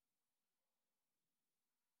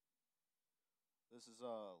This is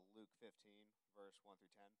Luke 15, verse 1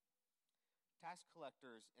 through 10. Tax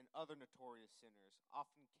collectors and other notorious sinners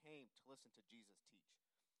often came to listen to Jesus teach.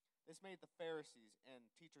 This made the Pharisees and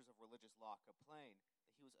teachers of religious law complain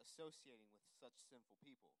that he was associating with such sinful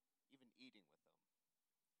people, even eating with them.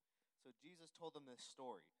 So Jesus told them this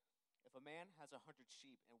story. If a man has 100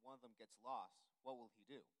 sheep and one of them gets lost, what will he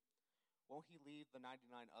do? Won't he leave the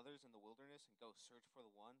 99 others in the wilderness and go search for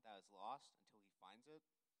the one that is lost until he finds it?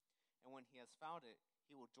 And when he has found it,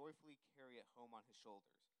 he will joyfully carry it home on his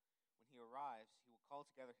shoulders. When he arrives, he will call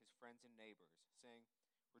together his friends and neighbors, saying,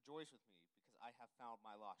 "Rejoice with me, because I have found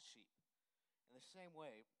my lost sheep." In the same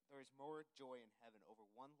way, there is more joy in heaven over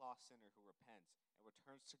one lost sinner who repents and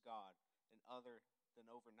returns to God than over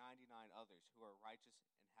 99 others who are righteous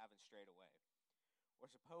and haven't strayed away. Or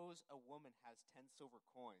suppose a woman has 10 silver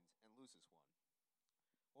coins and loses one.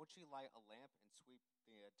 Won't she light a lamp and sweep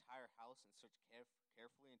the entire house and search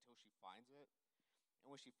carefully until she finds it? And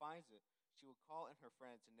when she finds it, she will call in her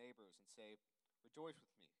friends and neighbors and say, "Rejoice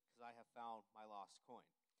with me, because I have found my lost coin."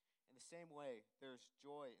 In the same way, there is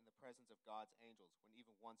joy in the presence of God's angels when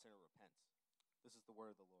even one sinner repents. This is the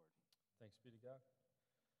word of the Lord. Thanks be to God.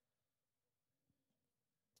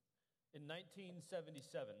 In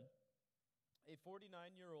 1977, a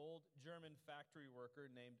 49-year-old German factory worker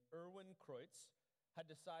named Erwin Kreutz had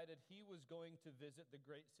decided he was going to visit the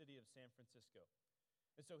great city of San Francisco.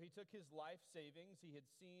 And so he took his life savings. He had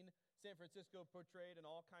seen San Francisco portrayed in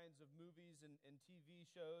all kinds of movies and TV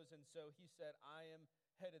shows, and so he said, "I am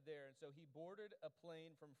headed there." And so he boarded a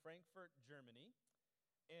plane from Frankfurt, Germany,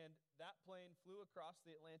 and that plane flew across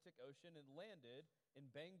the Atlantic Ocean and landed in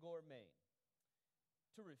Bangor, Maine,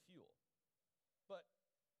 to refuel. But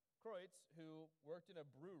Kreutz, who worked in a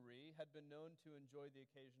brewery, had been known to enjoy the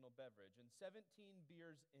occasional beverage. And 17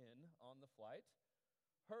 beers in on the flight,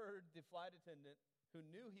 heard the flight attendant, who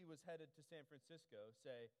knew he was headed to San Francisco,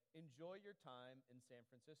 say, "Enjoy your time in San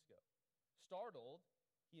Francisco." Startled,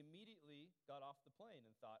 he immediately got off the plane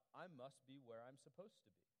and thought, "I must be where I'm supposed to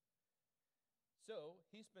be." So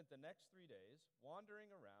he spent the next 3 days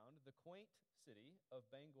wandering around the quaint city of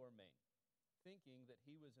Bangor, Maine, thinking that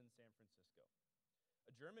he was in San Francisco.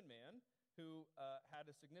 A German man who had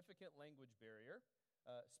a significant language barrier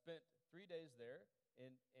spent 3 days there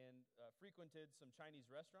and frequented some Chinese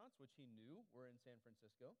restaurants, which he knew were in San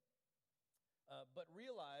Francisco, but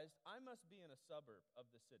realized, "I must be in a suburb of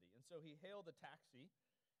the city." And so he hailed a taxi,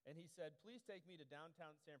 and he said, "Please take me to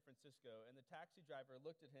downtown San Francisco." And the taxi driver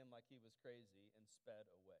looked at him like he was crazy and sped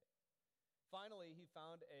away. Finally, he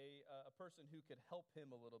found a person who could help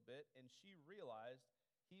him a little bit, and she realized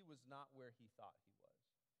he was not where he thought he was.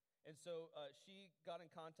 And so she got in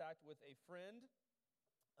contact with a friend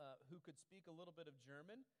who could speak a little bit of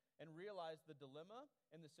German and realized the dilemma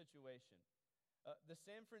and the situation. The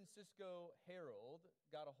San Francisco Herald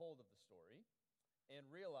got a hold of the story and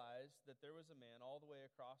realized that there was a man all the way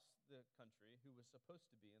across the country who was supposed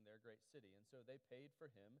to be in their great city. And so they paid for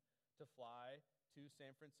him to fly to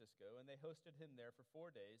San Francisco, and they hosted him there for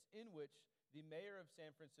 4 days, in which the mayor of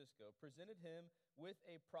San Francisco presented him with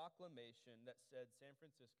a proclamation that said San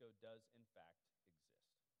Francisco does in fact exist.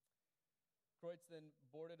 Kreutz then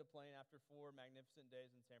boarded a plane after 4 magnificent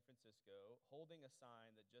days in San Francisco, holding a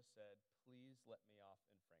sign that just said, "Please let me off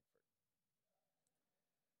in Frankfurt."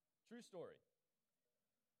 True story.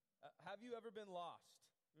 Have you ever been lost?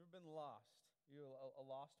 You ever been lost? You're a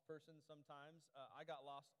lost person sometimes. I got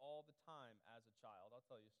lost all the time as a child. I'll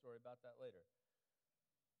tell you a story about that later.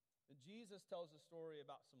 Jesus tells a story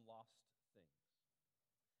about some lost things.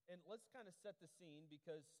 And let's kind of set the scene,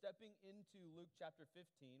 because stepping into Luke chapter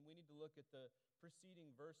 15, we need to look at the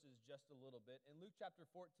preceding verses just a little bit. In Luke chapter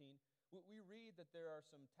 14, we read that there are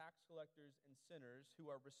some tax collectors and sinners who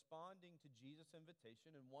are responding to Jesus'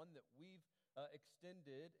 invitation, and one that we've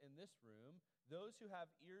extended in this room. Those who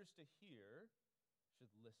have ears to hear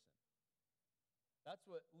should listen. That's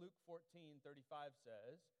what Luke 14:35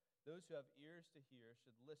 says. Those who have ears to hear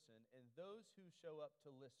should listen, and those who show up to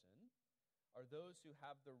listen are those who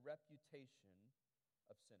have the reputation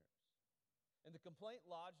of sinners. And the complaint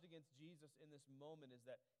lodged against Jesus in this moment is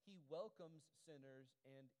that he welcomes sinners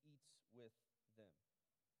and eats with them.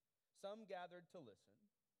 Some gathered to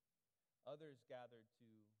listen, others gathered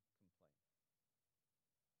to complain.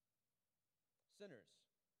 Sinners.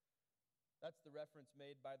 That's the reference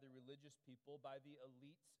made by the religious people, by the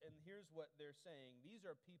elites. And here's what they're saying. These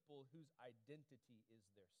are people whose identity is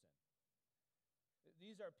their sin.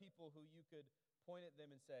 These are people who you could point at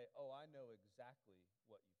them and say, "Oh, I know exactly what you've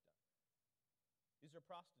done." These are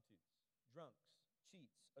prostitutes, drunks,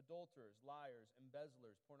 cheats, adulterers, liars,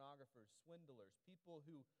 embezzlers, pornographers, swindlers, people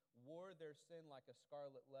who wore their sin like a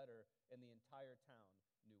scarlet letter, and the entire town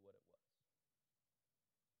knew what it was.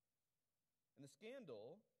 And the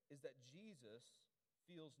scandal is that Jesus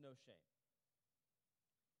feels no shame.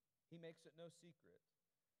 He makes it no secret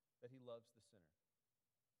that he loves the sinner.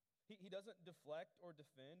 He doesn't deflect or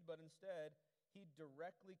defend, but instead, he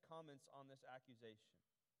directly comments on this accusation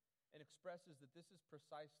and expresses that this is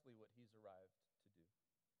precisely what he's arrived to do.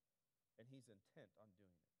 And he's intent on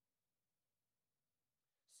doing it.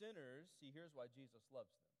 Sinners, see, here's why Jesus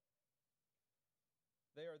loves them.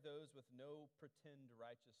 They are those with no pretend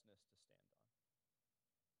righteousness to stand on.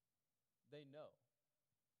 They know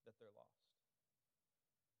that they're lost.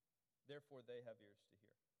 Therefore, they have ears to hear.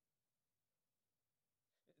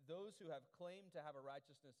 Those who have claimed to have a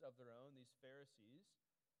righteousness of their own, these Pharisees,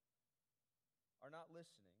 are not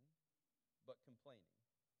listening, but complaining.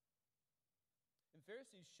 And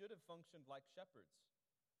Pharisees should have functioned like shepherds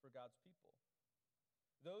for God's people.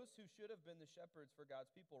 Those who should have been the shepherds for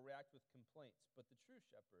God's people react with complaints, but the true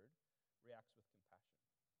shepherd reacts with compassion.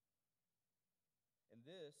 And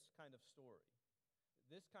this kind of story,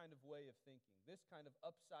 this kind of way of thinking, this kind of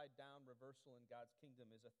upside-down reversal in God's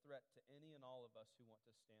kingdom is a threat to any and all of us who want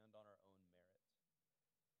to stand on our own merit.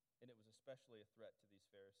 And it was especially a threat to these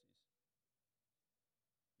Pharisees.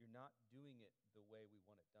 You're not doing it the way we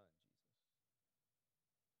want it done, Jesus.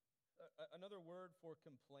 Another word for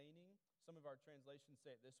complaining, some of our translations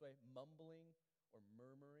say it this way, mumbling or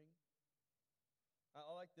murmuring. I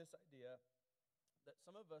like this idea that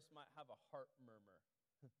some of us might have a heart murmur.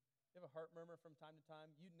 You have a heart murmur from time to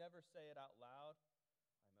time. You never say it out loud.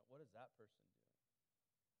 I mean, what is that person doing?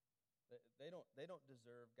 They don't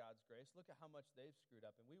deserve God's grace. Look at how much they've screwed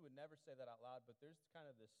up. And we would never say that out loud, but there's kind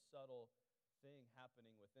of this subtle thing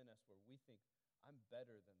happening within us where we think, I'm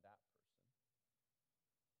better than that person.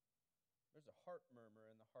 There's a heart murmur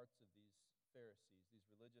in the hearts of these Pharisees, these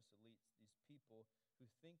religious elites, these people who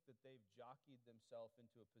think that they've jockeyed themselves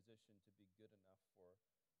into a position to be good enough for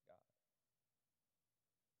God.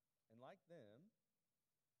 And like them,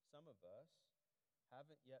 some of us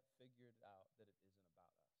haven't yet figured out that it isn't about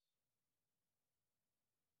us.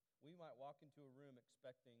 We might walk into a room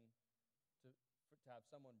expecting to have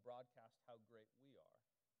someone broadcast how great we are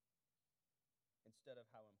instead of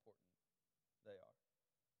how important they are.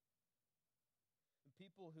 And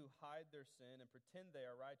people who hide their sin and pretend they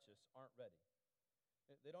are righteous aren't ready.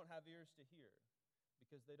 They don't have ears to hear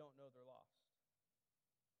because they don't know they're lost.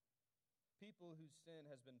 People whose sin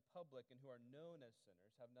has been public and who are known as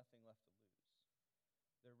sinners have nothing left to lose.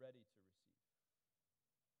 They're ready to receive.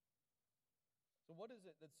 So what is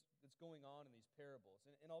it that's going on in these parables?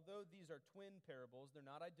 And although these are twin parables, they're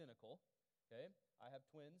not identical. Okay, I have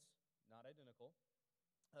twins, not identical.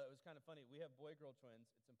 It was kind of funny. We have boy-girl twins.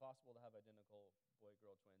 It's impossible to have identical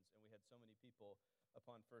boy-girl twins. And we had so many people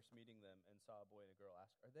upon first meeting them and saw a boy and a girl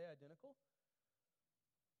ask, are they identical?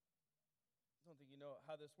 I don't think you know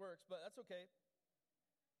how this works, but that's okay.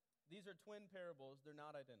 These are twin parables. They're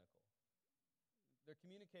not identical. They're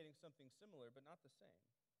communicating something similar, but not the same.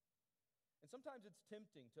 And sometimes it's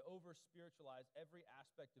tempting to over-spiritualize every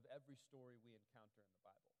aspect of every story we encounter in the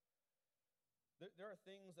Bible. There are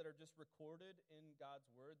things that are just recorded in God's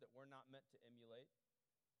Word that we're not meant to emulate.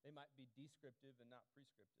 They might be descriptive and not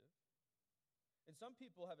prescriptive. And some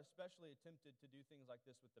people have especially attempted to do things like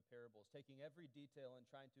this with the parables, taking every detail and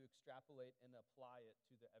trying to extrapolate and apply it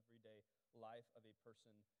to the everyday life of a person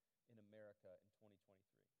in America in 2023.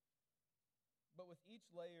 But with each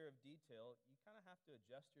layer of detail, you kind of have to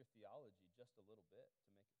adjust your theology just a little bit to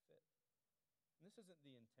make it fit. And this isn't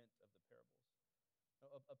the intent of the parables.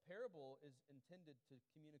 A parable is intended to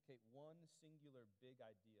communicate one singular big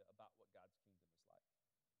idea about what God's kingdom is like.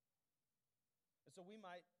 And so we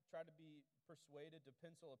might try to be persuaded to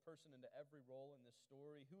pencil a person into every role in this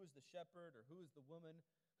story. Who is the shepherd, or who is the woman?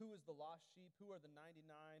 Who is the lost sheep? Who are the 99?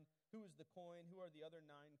 Who is the coin? Who are the other 9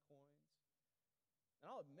 coins? And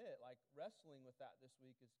I'll admit, wrestling with that this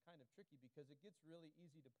week is kind of tricky because it gets really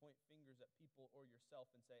easy to point fingers at people or yourself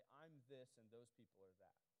and say, I'm this and those people are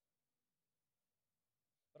that.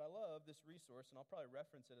 But I love this resource, and I'll probably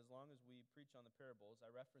reference it as long as we preach on the parables. I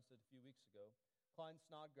referenced it a few weeks ago. Klein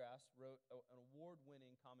Snodgrass wrote an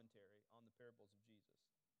award-winning commentary on the parables of Jesus.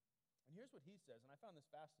 And here's what he says, and I found this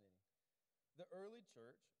fascinating. The early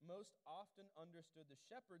church most often understood the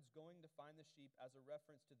shepherds going to find the sheep as a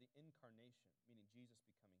reference to the incarnation, meaning Jesus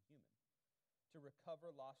becoming human, to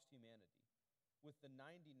recover lost humanity, with the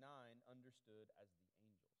 99 understood as the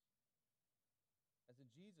angels. As in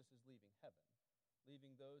Jesus is leaving heaven,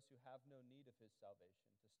 leaving those who have no need of his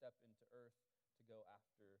salvation to step into earth to go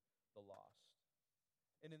after the lost.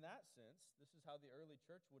 And in that sense, this is how the early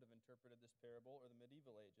church would have interpreted this parable or the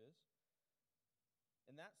medieval ages.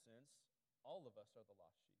 In that sense, all of us are the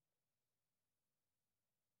lost sheep.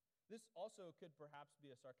 This also could perhaps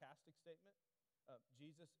be a sarcastic statement.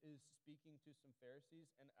 Jesus is speaking to some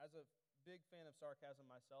Pharisees, and as a big fan of sarcasm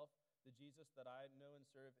myself, the Jesus that I know and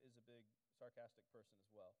serve is a big sarcastic person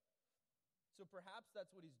as well. So perhaps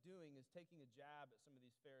that's what he's doing, is taking a jab at some of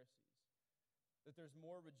these Pharisees. That there's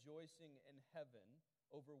more rejoicing in heaven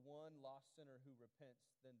over one lost sinner who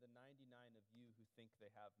repents than the 99 of you who think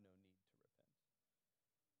they have no need to repent.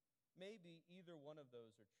 Maybe either one of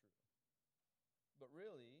those are true. But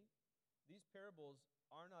really, these parables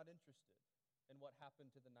are not interested in what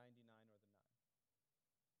happened to the 99 or the 9.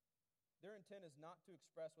 Their intent is not to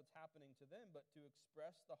express what's happening to them, but to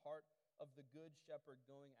express the heart of the good shepherd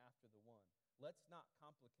going after the one. Let's not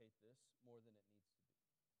complicate this more than it needs to be.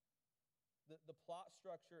 The plot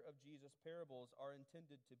structure of Jesus' parables are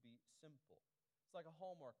intended to be simple. It's like a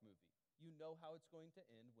Hallmark movie. You know how it's going to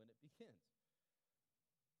end when it begins.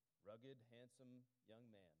 Rugged, handsome young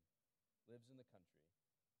man lives in the country.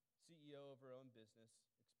 CEO of her own business,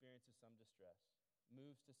 experiences some distress,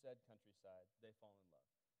 moves to said countryside, they fall in love.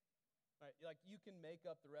 Right, like you can make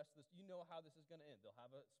up the rest of this. You know how this is going to end. They'll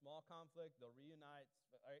have a small conflict, they'll reunite.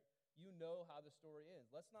 Right? You know how the story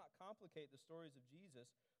ends. Let's not complicate the stories of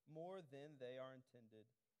Jesus more than they are intended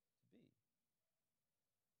to be.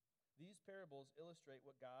 These parables illustrate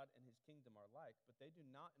what God and his kingdom are like, but they do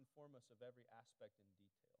not inform us of every aspect in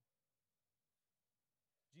detail.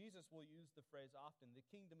 Jesus will use the phrase often, the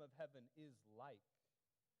kingdom of heaven is like.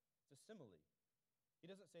 It's a simile. He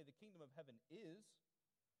doesn't say the kingdom of heaven is.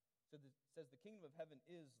 It says the kingdom of heaven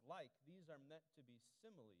is like. These are meant to be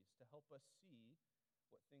similes to help us see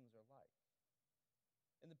what things are like.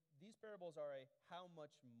 And these parables are a how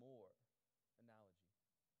much more analogy.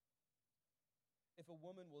 If a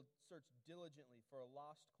woman will search diligently for a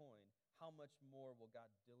lost coin, how much more will God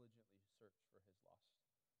diligently search for his lost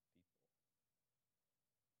people?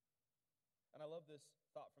 And I love this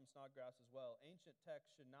thought from Snodgrass as well. Ancient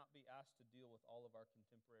texts should not be asked to deal with all of our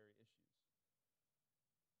contemporary issues.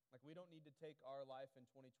 Like, we don't need to take our life in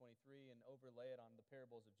 2023 and overlay it on the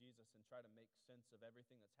parables of Jesus and try to make sense of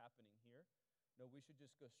everything that's happening here. No, we should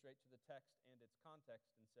just go straight to the text and its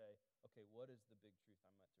context and say, okay, what is the big truth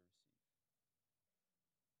I'm meant to receive?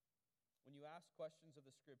 When you ask questions of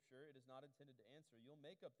the Scripture, it is not intended to answer. You'll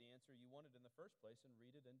make up the answer you wanted in the first place and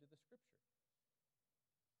read it into the Scripture.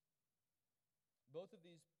 Both of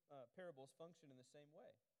these parables function in the same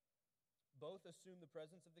way. Both assume the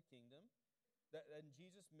presence of the kingdom, that in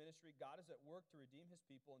Jesus' ministry, God is at work to redeem his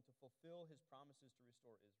people and to fulfill his promises to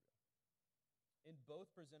restore Israel. In both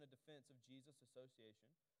present a defense of Jesus'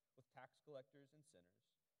 association with tax collectors and sinners,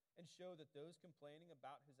 and show that those complaining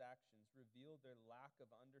about his actions reveal their lack of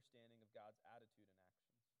understanding of God's attitude and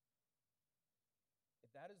actions.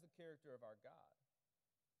 If that is the character of our God,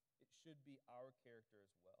 it should be our character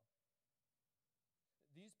as well.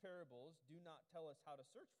 These parables do not tell us how to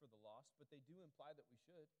search for the lost, but they do imply that we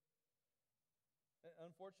should.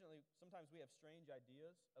 Unfortunately, sometimes we have strange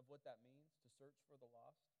ideas of what that means, to search for the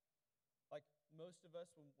lost. Like most of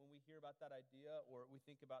us, when we hear about that idea, or we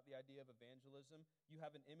think about the idea of evangelism, you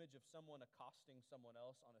have an image of someone accosting someone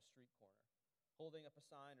else on a street corner, holding up a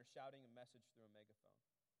sign or shouting a message through a megaphone.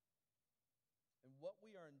 And what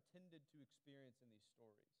we are intended to experience in these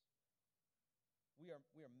stories, we are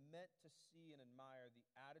meant to see and admire the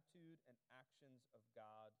attitude and actions of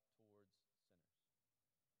God towards sinners.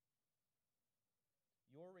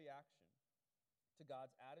 Your reaction to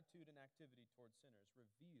God's attitude and activity towards sinners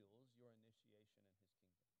reveals your initiation in his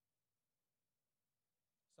kingdom.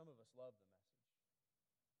 Some of us love the message.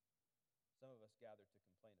 Some of us gather to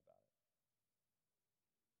complain about it.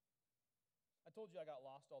 I told you I got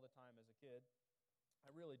lost all the time as a kid.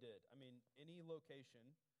 I really did. I mean, any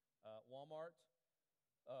location, Walmart,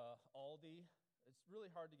 Aldi, it's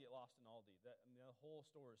really hard to get lost in Aldi. The whole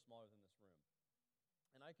store is smaller than this room.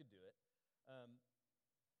 And I could do it.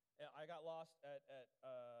 I got lost at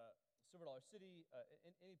Silver Dollar City,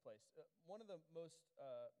 in any place. One of the most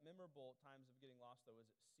memorable times of getting lost, though, was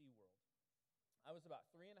at SeaWorld. I was about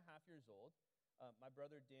 3.5 years old. My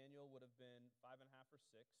brother Daniel would have been 5.5 or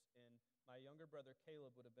 6, and my younger brother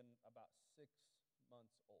Caleb would have been about 6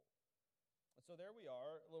 months old. And so there we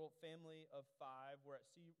are, a little family of 5. We're at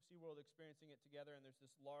SeaWorld experiencing it together, and there's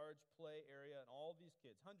this large play area, and all these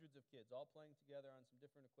kids, hundreds of kids, all playing together on some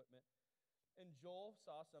different equipment. And Joel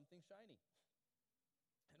saw something shiny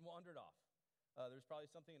and wandered off. There was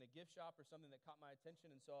probably something in a gift shop or something that caught my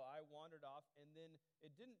attention, and so I wandered off, and then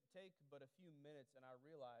it didn't take but a few minutes, and I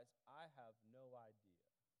realized I have no idea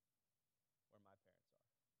where my parents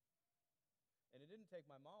are. And it didn't take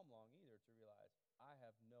my mom long either to realize I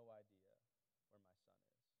have no idea where my son is.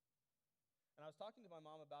 And I was talking to my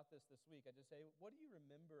mom about this week. I just say, what do you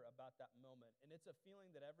remember about that moment? And it's a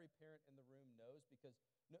feeling that every parent in the room knows, because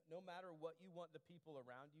no matter what you want the people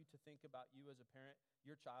around you to think about you as a parent,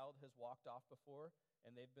 your child has walked off before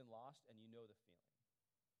and they've been lost, and you know the feeling.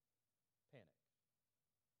 Panic.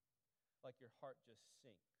 Like your heart just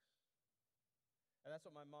sinks. And that's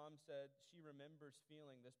what my mom said. She remembers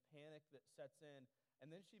feeling this panic that sets in.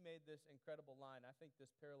 And then she made this incredible line. I think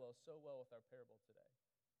this parallels so well with our parable today.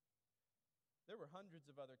 There were hundreds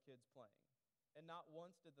of other kids playing, and not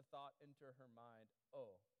once did the thought enter her mind,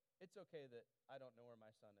 oh, it's okay that I don't know where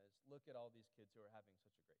my son is. Look at all these kids who are having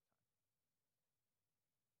such a great time.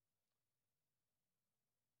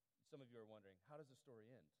 Some of you are wondering, how does the story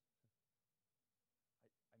end?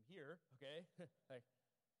 I'm here, okay?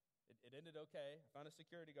 It ended okay. I found a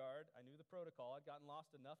security guard. I knew the protocol. I'd gotten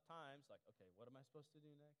lost enough times. Like, okay, what am I supposed to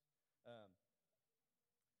do next?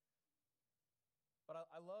 But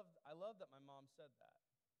I love that my mom said that.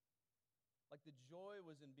 Like, the joy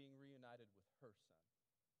was in being reunited with her son.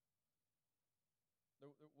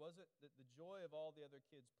 There wasn't the joy of all the other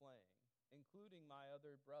kids playing, including my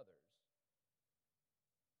other brothers,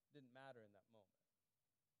 didn't matter in that moment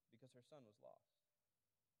because her son was lost.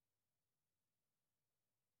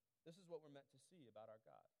 This is what we're meant to see about our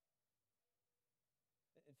God.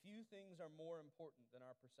 And few things are more important than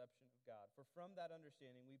our perception of God, for from that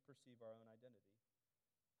understanding we perceive our own identity,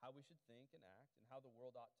 how we should think and act, and how the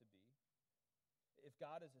world ought to be. If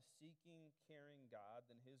God is a seeking, caring God,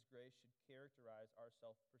 then his grace should characterize our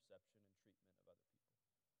self-perception and treatment of other people.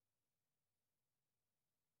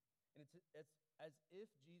 And it's as if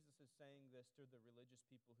Jesus is saying this to the religious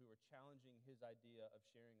people who are challenging his idea of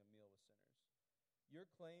sharing a meal with sinners. Your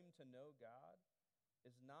claim to know God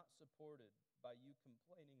is not supported by you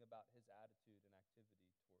complaining about his attitude and activity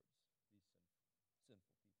towards these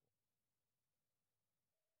sinful people.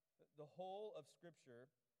 The whole of Scripture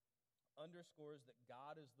underscores that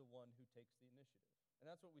God is the one who takes the initiative. And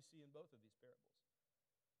that's what we see in both of these parables.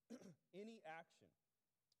 Any action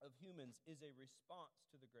of humans is a response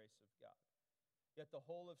to the grace of God. Yet the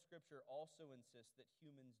whole of Scripture also insists that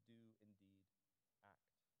humans do indeed act.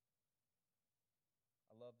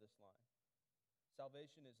 I love this line.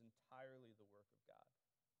 Salvation is entirely the work of God,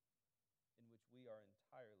 in which we are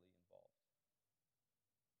entirely involved.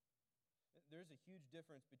 There's a huge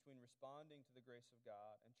difference between responding to the grace of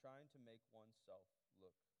God and trying to make oneself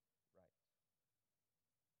look right.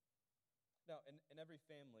 Now, in every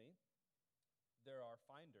family, there are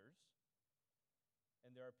finders,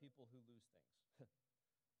 and there are people who lose things.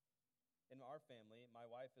 In our family, my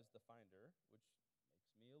wife is the finder, which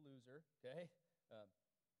makes me a loser, okay?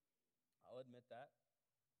 I'll admit that.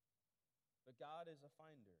 But God is a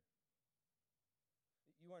finder.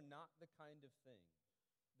 You are not the kind of thing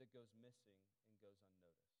that goes missing and goes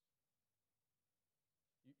unnoticed.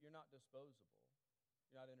 You're not disposable.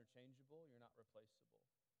 You're not interchangeable. You're not replaceable.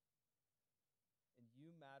 And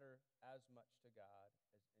you matter as much to God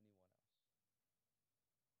as anyone else.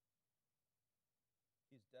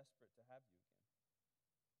 He's desperate to have you again.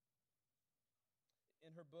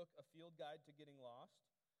 In her book, A Field Guide to Getting Lost,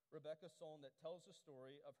 Rebecca Solnit tells the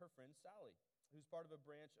story of her friend Sally, who's part of a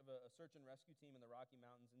branch of a search and rescue team in the Rocky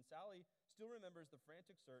Mountains. And Sally still remembers the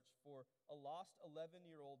frantic search for a lost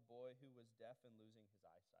 11-year-old boy who was deaf and losing his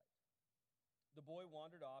eyesight. The boy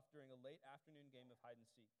wandered off during a late afternoon game of hide and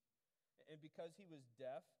seek. And because he was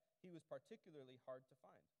deaf, he was particularly hard to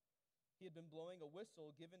find. He had been blowing a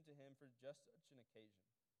whistle given to him for just such an occasion,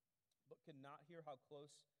 but could not hear how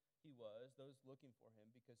close he was, those looking for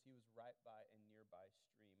him, because he was right by a nearby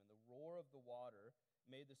stream. And the roar of the water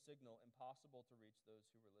made the signal impossible to reach those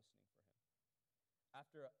who were listening for him.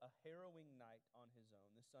 After a harrowing night on his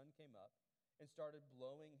own, the sun came up and started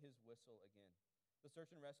blowing his whistle again. The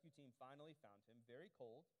search and rescue team finally found him, very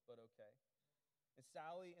cold, but okay. And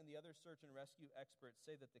Sally and the other search and rescue experts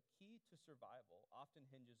say that the key to survival often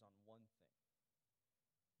hinges on one thing: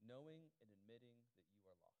 knowing and admitting that you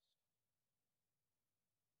are lost.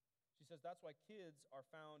 She says that's why kids are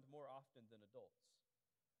found more often than adults.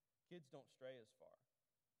 Kids don't stray as far.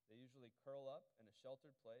 They usually curl up in a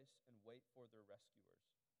sheltered place and wait for their rescuers.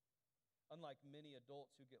 Unlike many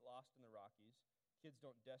adults who get lost in the Rockies, kids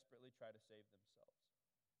don't desperately try to save themselves.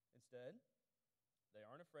 Instead, they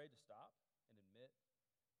aren't afraid to stop and admit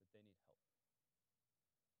that they need help.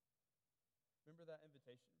 Remember that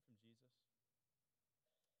invitation from Jesus?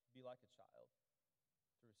 Be like a child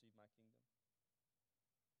to receive my kingdom.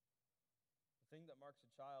 The thing that marks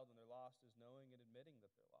a child when they're lost is knowing and admitting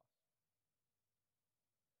that they're lost.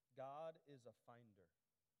 God is a finder.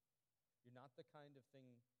 You're not the kind of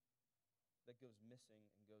thing that goes missing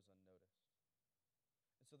and goes unnoticed.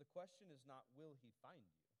 And so the question is not, will he find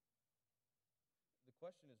you? The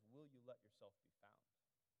question is, will you let yourself be found?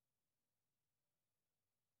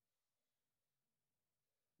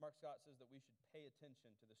 Mark Scott says that we should pay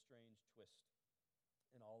attention to the strange twist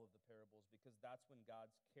in all of the parables, because that's when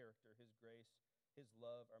God's character, his grace, his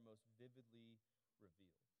love are most vividly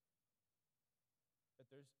revealed. That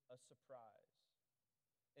there's a surprise.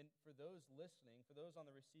 And for those listening, for those on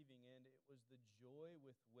the receiving end, it was the joy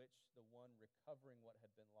with which the one recovering what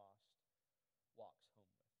had been lost walks home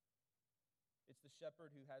with. It's the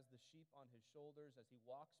shepherd who has the sheep on his shoulders as he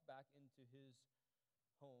walks back into his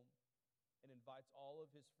home and invites all of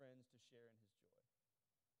his friends to share in his joy.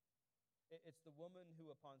 It's the woman who,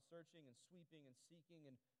 upon searching and sweeping and seeking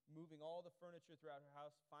and moving all the furniture throughout her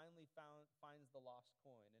house, finally finds the lost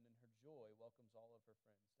coin, and in her joy welcomes all of her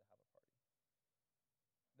friends to have a party.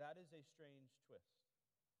 That is a strange twist.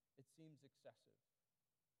 It seems excessive.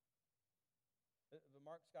 But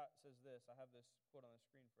Mark Scott says this, I have this quote on the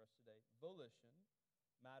screen for us today: volition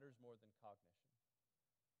matters more than cognition.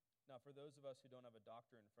 Now, for those of us who don't have a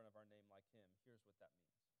doctor in front of our name like him, here's what that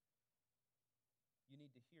means. You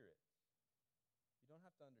need to hear it. You don't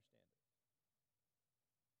have to understand it.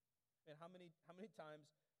 And how many times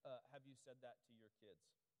have you said that to your kids?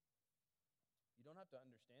 You don't have to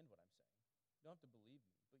understand what I'm saying. You don't have to believe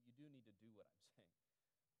me, but you do need to do what I'm saying.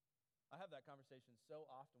 I have that conversation so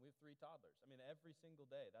often. We have 3 toddlers. I mean, every single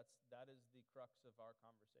day. That is the crux of our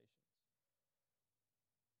conversations.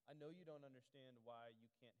 I know you don't understand why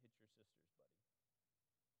you can't hit your sisters, buddy.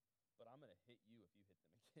 But I'm going to hit you if you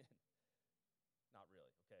hit them again. Not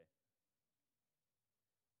really, okay?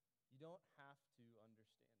 You don't have to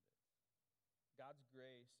understand it. God's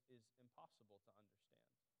grace is impossible to understand.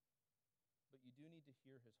 But you do need to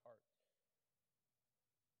hear his heart.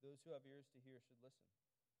 Those who have ears to hear should listen.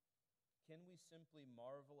 Can we simply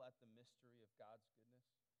marvel at the mystery of God's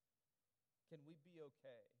goodness? Can we be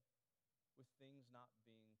okay with things not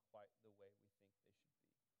being quite the way we think they should be?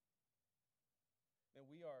 Man,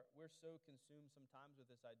 we're so consumed sometimes with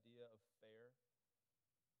this idea of fair.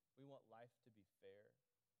 We want life to be fair,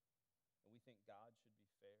 and we think God should be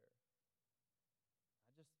fair.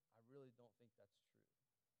 I really don't think that's true.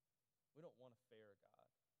 We don't want a fair God.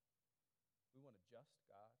 We want a just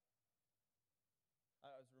God.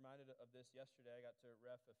 I was reminded of this yesterday. I got to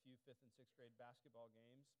ref a few 5th and 6th grade basketball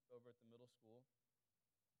games over at the middle school.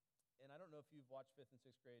 And I don't know if you've watched 5th and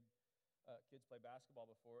 6th grade kids play basketball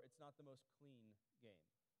before. It's not the most clean game,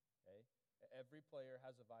 okay? Every player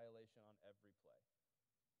has a violation on every play.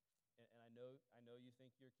 And I know you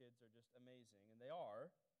think your kids are just amazing, and they are,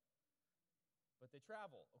 but they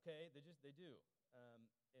travel, okay? They do.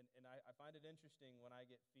 And I find it interesting when I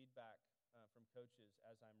get feedback from coaches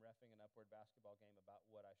as I'm reffing an Upward basketball game about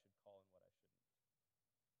what I should call and what I shouldn't.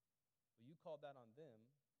 Well, you called that on them,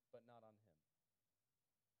 but not on him.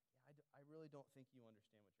 Yeah, I really don't think you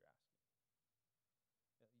understand what you're asking.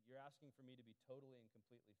 You're asking for me to be totally and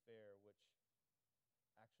completely fair, which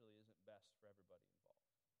actually isn't best for everybody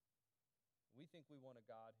involved. We think we want a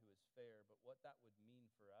God who is fair, but what that would mean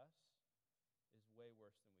for us is way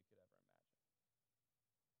worse than we could ever imagine.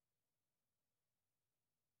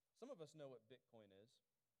 Some of us know what Bitcoin is.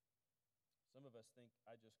 Some of us think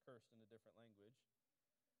I just cursed in a different language.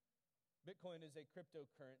 Bitcoin is a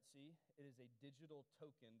cryptocurrency. It is a digital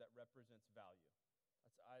token that represents value.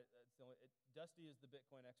 Dusty is the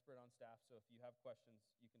Bitcoin expert on staff, so if you have questions,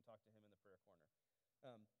 you can talk to him in the prayer corner.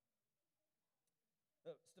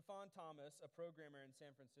 Stefan Thomas, a programmer in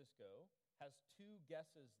San Francisco, has 2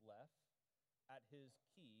 guesses left at his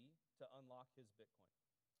key to unlock his Bitcoin.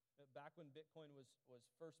 Back when Bitcoin was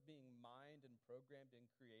first being mined and programmed and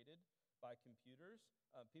created by computers,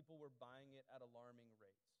 people were buying it at alarming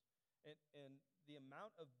rates. And the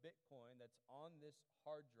amount of Bitcoin that's on this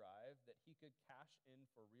hard drive that he could cash in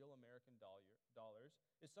for real American dollars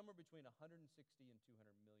is somewhere between $160 and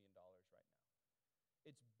 $200 million right now.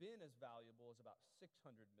 It's been as valuable as about $600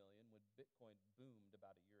 million when Bitcoin boomed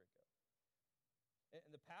about a year ago. And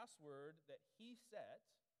the password that he set,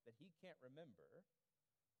 that he can't remember,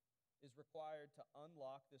 is required to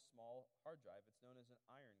unlock this small hard drive. It's known as an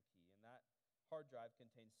iron key, and that hard drive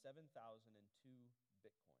contains 7,002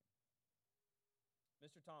 Bitcoin.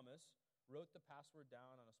 Mr. Thomas wrote the password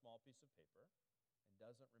down on a small piece of paper and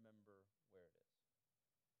doesn't remember where it is.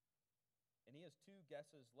 And he has 2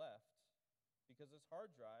 guesses left because this hard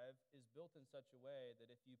drive is built in such a way that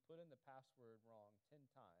if you put in the password wrong 10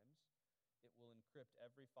 times, it will encrypt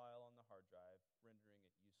every file on the hard drive, rendering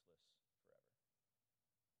it useless forever.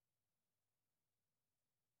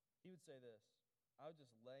 He would say this: I would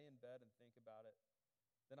just lay in bed and think about it.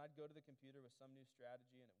 Then I'd go to the computer with some new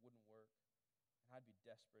strategy and it wouldn't work, and I'd be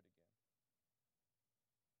desperate again.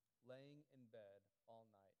 Laying in bed all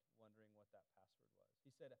night, wondering what that password was.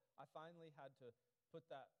 He said, I finally had to put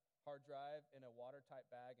that hard drive in a watertight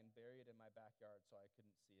bag and bury it in my backyard so I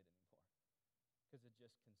couldn't see it anymore, because it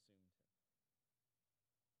just consumed him.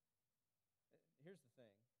 Here's the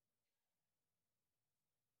thing.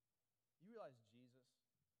 You realize Jesus,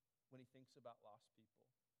 when he thinks about lost people,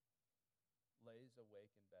 lays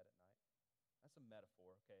awake in bed at night? That's a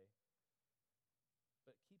metaphor, okay?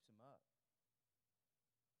 But it keeps him up.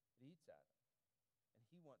 It eats at him. And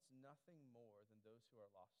he wants nothing more than those who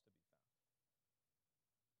are lost to be found.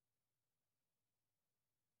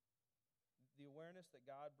 The awareness that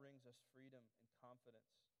God brings us freedom and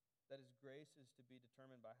confidence, that his grace is to be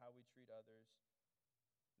determined by how we treat others,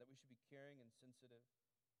 that we should be caring and sensitive.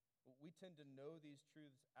 We tend to know these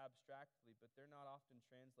truths abstractly, but they're not often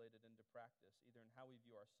translated into practice, either in how we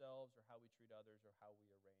view ourselves or how we treat others or how we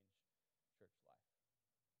arrange church life.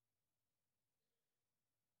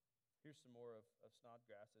 Here's some more of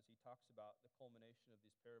Snodgrass as he talks about the culmination of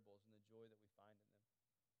these parables and the joy that we find in them.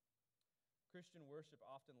 Christian worship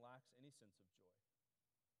often lacks any sense of joy.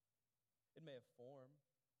 It may have form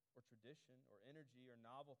or tradition or energy or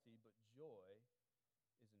novelty, but joy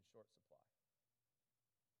is in short supply.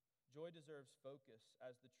 Joy deserves focus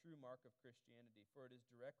as the true mark of Christianity, for it is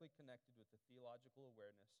directly connected with the theological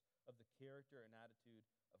awareness of the character and attitude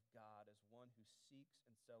of God as one who seeks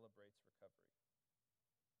and celebrates recovery.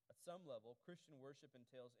 At some level, Christian worship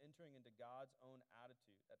entails entering into God's own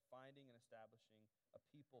attitude at finding and establishing a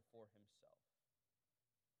people for himself.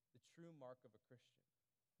 The true mark of a Christian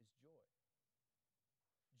is joy.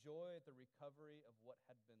 Joy at the recovery of what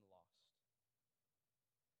had been lost.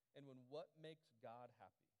 And when what makes God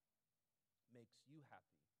happy makes you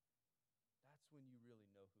happy, that's when you really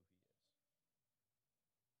know who he is.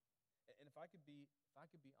 And if I could be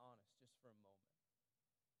honest just for a moment,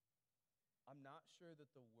 I'm not sure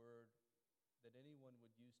that the word that anyone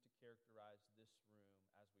would use to characterize this room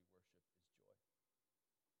as we worship is joy.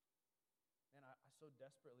 Man, I so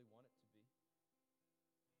desperately want it to be.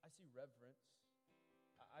 I see reverence.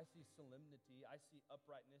 I see solemnity. I see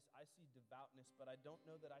uprightness. I see devoutness, but I don't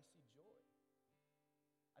know that I see joy.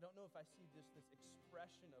 I don't know if I see this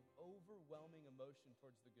expression of overwhelming emotion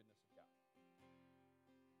towards the goodness of God.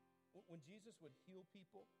 When Jesus would heal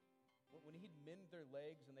people, when he'd mend their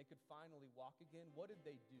legs and they could finally walk again, what did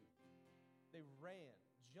they do? They ran,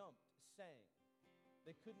 jumped, sang.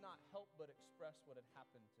 They could not help but express what had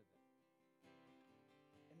happened to them.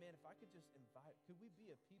 And man, if I could just invite, could we be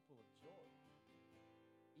a people of joy?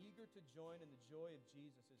 Eager to join in the joy of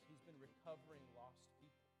Jesus as he's been recovering lost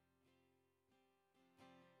people.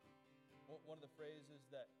 One of the phrases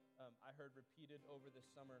that I heard repeated over this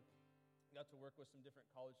summer, I got to work with some different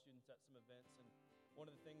college students at some events, and one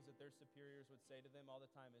of the things that their superiors would say to them all the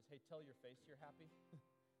time is, hey, tell your face you're happy.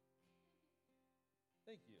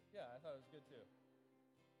 Thank you. Yeah, I thought it was good too.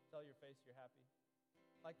 Tell your face you're happy.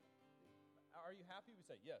 Like, are you happy? We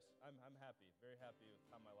say, yes, I'm happy. Very happy with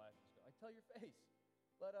how my life is going. Like, tell your face.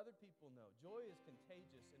 Let other people know. Joy is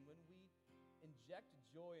contagious, and when we inject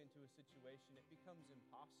joy into a situation, it becomes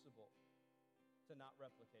impossible to not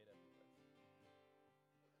replicate everywhere.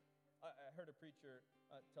 I heard a preacher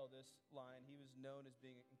tell this line. He was known as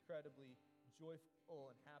being incredibly joyful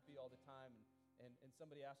and happy all the time, and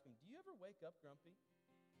somebody asked him, do you ever wake up grumpy?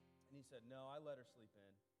 And he said, no, I let her sleep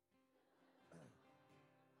in.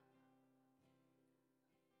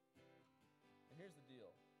 And here's the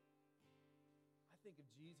deal. I think if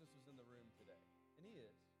Jesus was in the room today, and he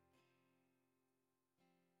is,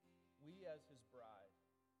 we as his bride,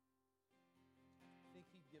 I think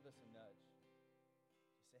he'd give us a nudge.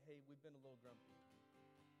 To say, hey, we've been a little grumpy.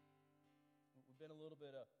 We've been a little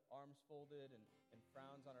bit arms folded and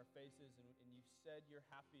frowns on our faces, and you've said you're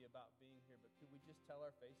happy about being here, but could we just tell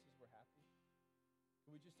our faces we're happy?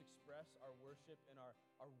 Could we just express our worship and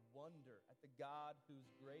our wonder at the God whose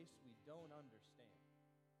grace we don't understand,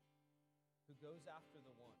 who goes after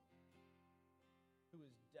the one, who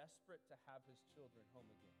is desperate to have his children home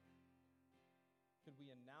again? Could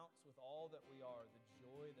we announce with all that we are the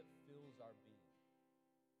joy that fills our being?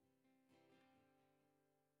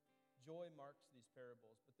 Joy marks these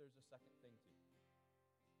parables, but there's a second thing too,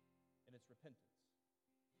 and it's repentance.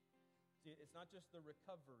 See, it's not just the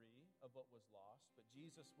recovery of what was lost, but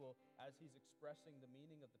Jesus will, as he's expressing the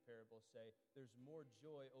meaning of the parable, say there's more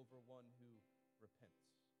joy over one who repents.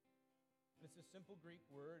 And it's a simple Greek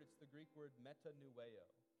word. It's the Greek word metanoeo,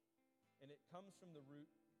 and it comes from the root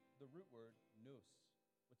word nous,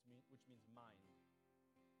 which means mind.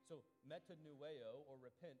 So metanoeo, or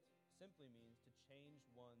repent, simply means to change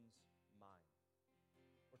one's mind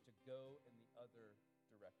or to go in the other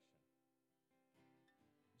direction.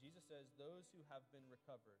 Jesus says those who have been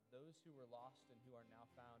recovered, those who were lost and who are now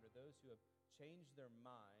found, or those who have changed their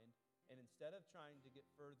mind and instead of trying to get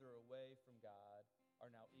further away from God,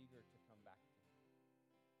 are now eager to come back to Him.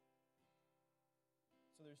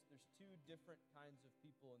 So there's two different kinds of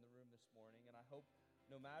people in the room this morning, and I hope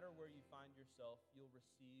no matter where you find yourself, you'll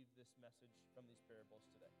receive this message from these parables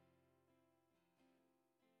today.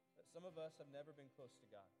 Some of us have never been close to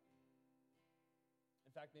God.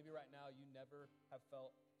 In fact, maybe right now you never have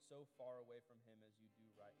felt so far away from Him as you do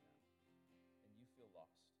right now, and you feel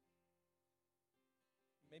lost.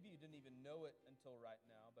 Maybe you didn't even know it until right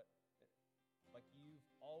now, but like you've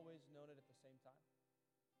always known it at the same time.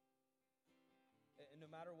 And no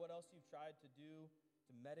matter what else you've tried to do,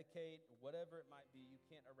 to medicate, or whatever it might be, you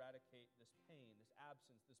can't eradicate this pain, this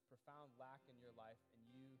absence, this profound lack in your life, and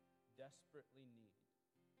you desperately need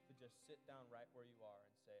to just sit down right where you are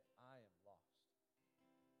and say, I am lost.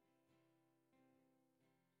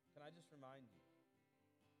 Can I just remind you,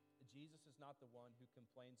 Jesus is not the one who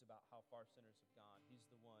complains about how far sinners have gone. He's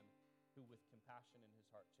the one who, with compassion in his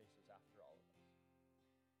heart, chases after all of us.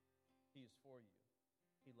 He is for you.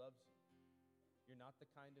 He loves you. You're not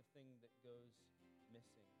the kind of thing that goes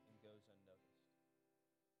missing and goes unnoticed.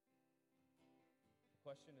 The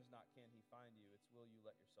question is not, can He find you? It's, will you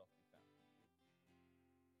let yourself be found?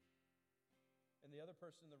 And the other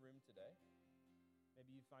person in the room today,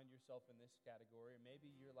 maybe you find yourself in this category, or maybe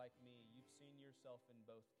you're like me. You've seen yourself in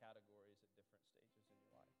both categories at different stages in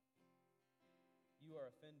your life. You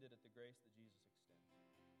are offended at the grace that Jesus extends.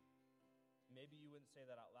 Maybe you wouldn't say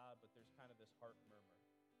that out loud, but there's kind of this heart murmur.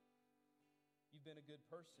 You've been a good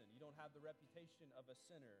person. You don't have the reputation of a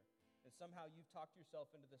sinner. And somehow you've talked yourself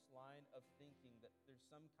into this line of thinking that there's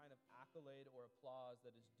some kind of accolade or applause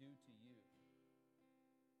that is due to you.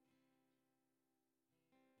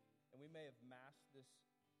 And we may have masked this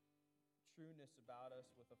trueness about us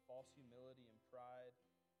with a false humility and pride.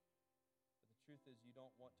 But the truth is, you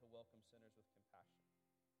don't want to welcome sinners with compassion.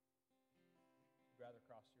 You'd rather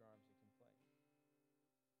cross your arms and complain.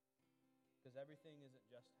 Because everything isn't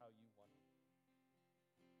just how you want it.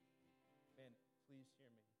 Man, please hear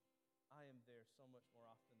me. I am there so much more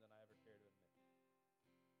often than I ever care to admit.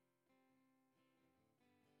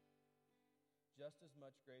 Just as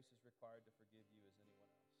much grace is required to forgive you as anyone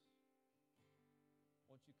else.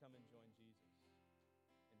 Won't you come and join Jesus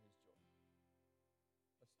in His joy?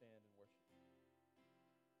 Let's stand and